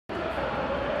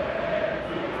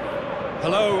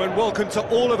Hello and welcome to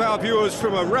all of our viewers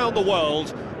from around the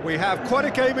world. We have quite a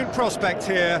game in prospect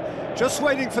here, just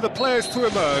waiting for the players to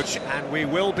emerge, and we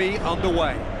will be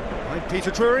underway. I'm Peter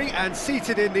Drury, and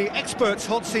seated in the experts'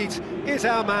 hot seat is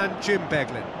our man Jim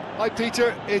Beglin. Hi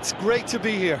Peter, it's great to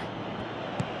be here.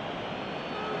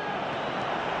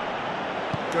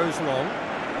 Goes long.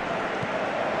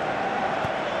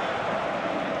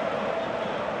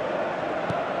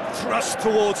 Thrust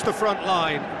towards the front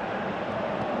line.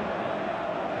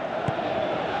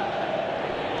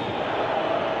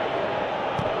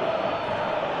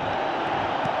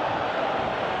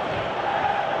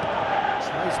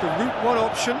 Tries the route one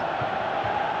option.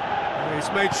 He's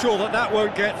made sure that that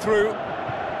won't get through.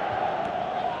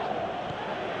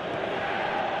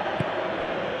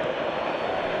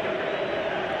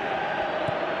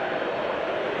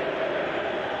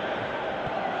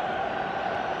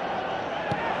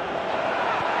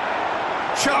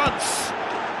 Chance!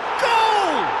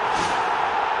 Goal!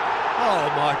 Oh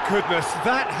my goodness,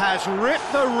 that has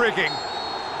ripped the rigging.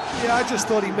 Yeah, I just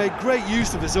thought he made great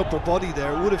use of his upper body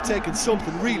there. It would have taken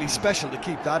something really special to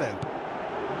keep that out.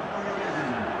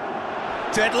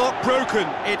 Deadlock broken,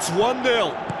 it's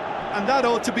 1-0. And that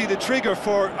ought to be the trigger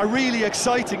for a really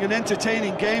exciting and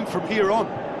entertaining game from here on.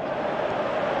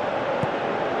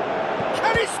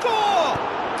 Can he score?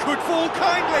 Could fall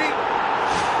kindly.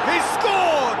 He's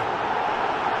scored!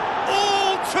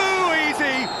 All too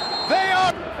easy. They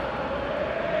are...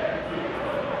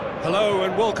 Hello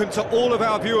and welcome to all of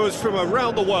our viewers from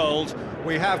around the world.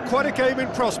 We have quite a game in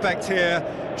prospect here,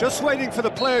 just waiting for the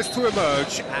players to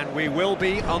emerge, and we will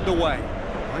be underway.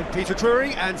 I'm Peter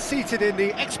Drury, and seated in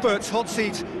the experts' hot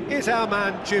seat is our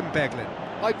man Jim Beglin.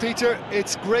 Hi Peter,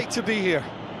 it's great to be here.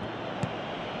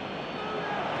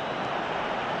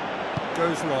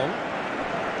 Goes long.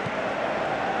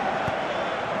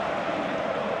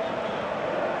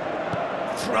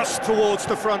 Thrust towards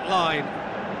the front line.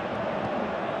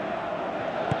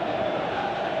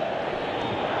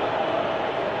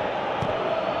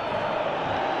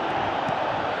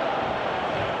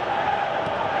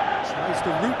 Tries the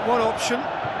route one option.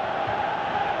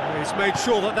 He's made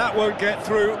sure that that won't get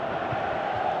through.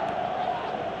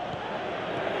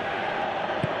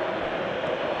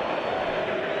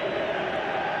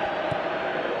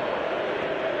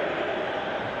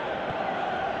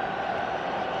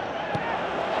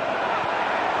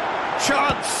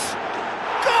 Chance!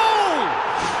 Goal!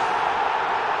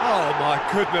 Oh my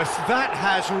goodness, that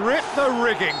has ripped the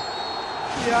rigging.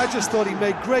 Yeah, I just thought he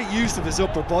made great use of his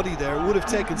upper body there. It would have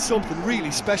taken something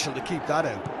really special to keep that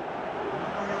out.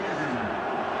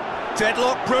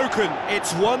 Deadlock broken,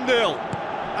 it's 1-0.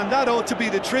 And that ought to be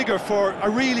the trigger for a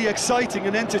really exciting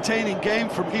and entertaining game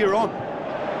from here on.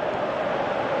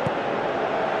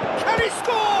 Can he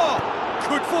score?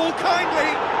 Could fall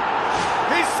kindly.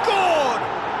 He's scored!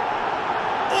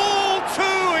 All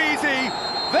too easy.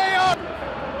 They are...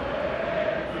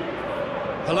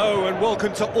 Hello and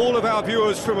welcome to all of our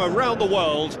viewers from around the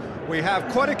world. We have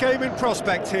quite a game in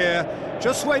prospect here,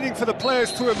 just waiting for the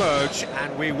players to emerge,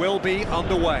 and we will be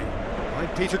underway. I'm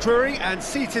Peter Drury, and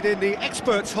seated in the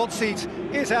experts' hot seat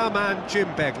is our man Jim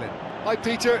Beglin. Hi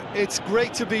Peter, it's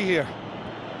great to be here.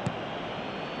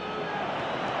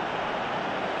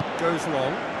 Goes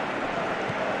long.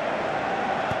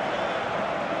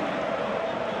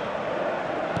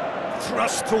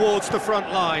 Thrust towards the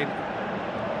front line.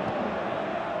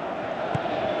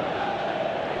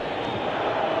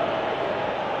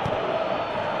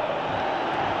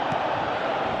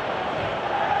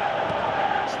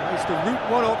 Tries the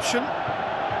route one option.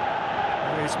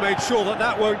 He's made sure that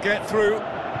that won't get through.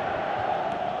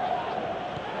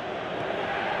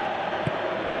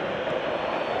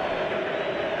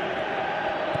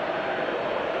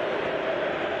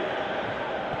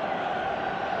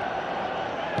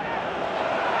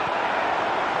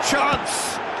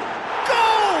 Chance!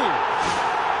 Goal!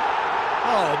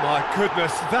 Oh my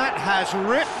goodness, that has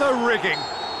ripped the rigging.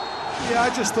 Yeah, I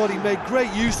just thought he made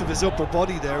great use of his upper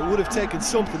body there. It would have taken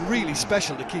something really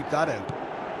special to keep that out.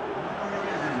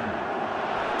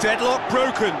 Deadlock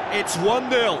broken, it's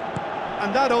 1-0.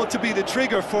 And that ought to be the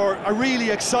trigger for a really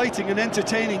exciting and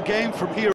entertaining game from here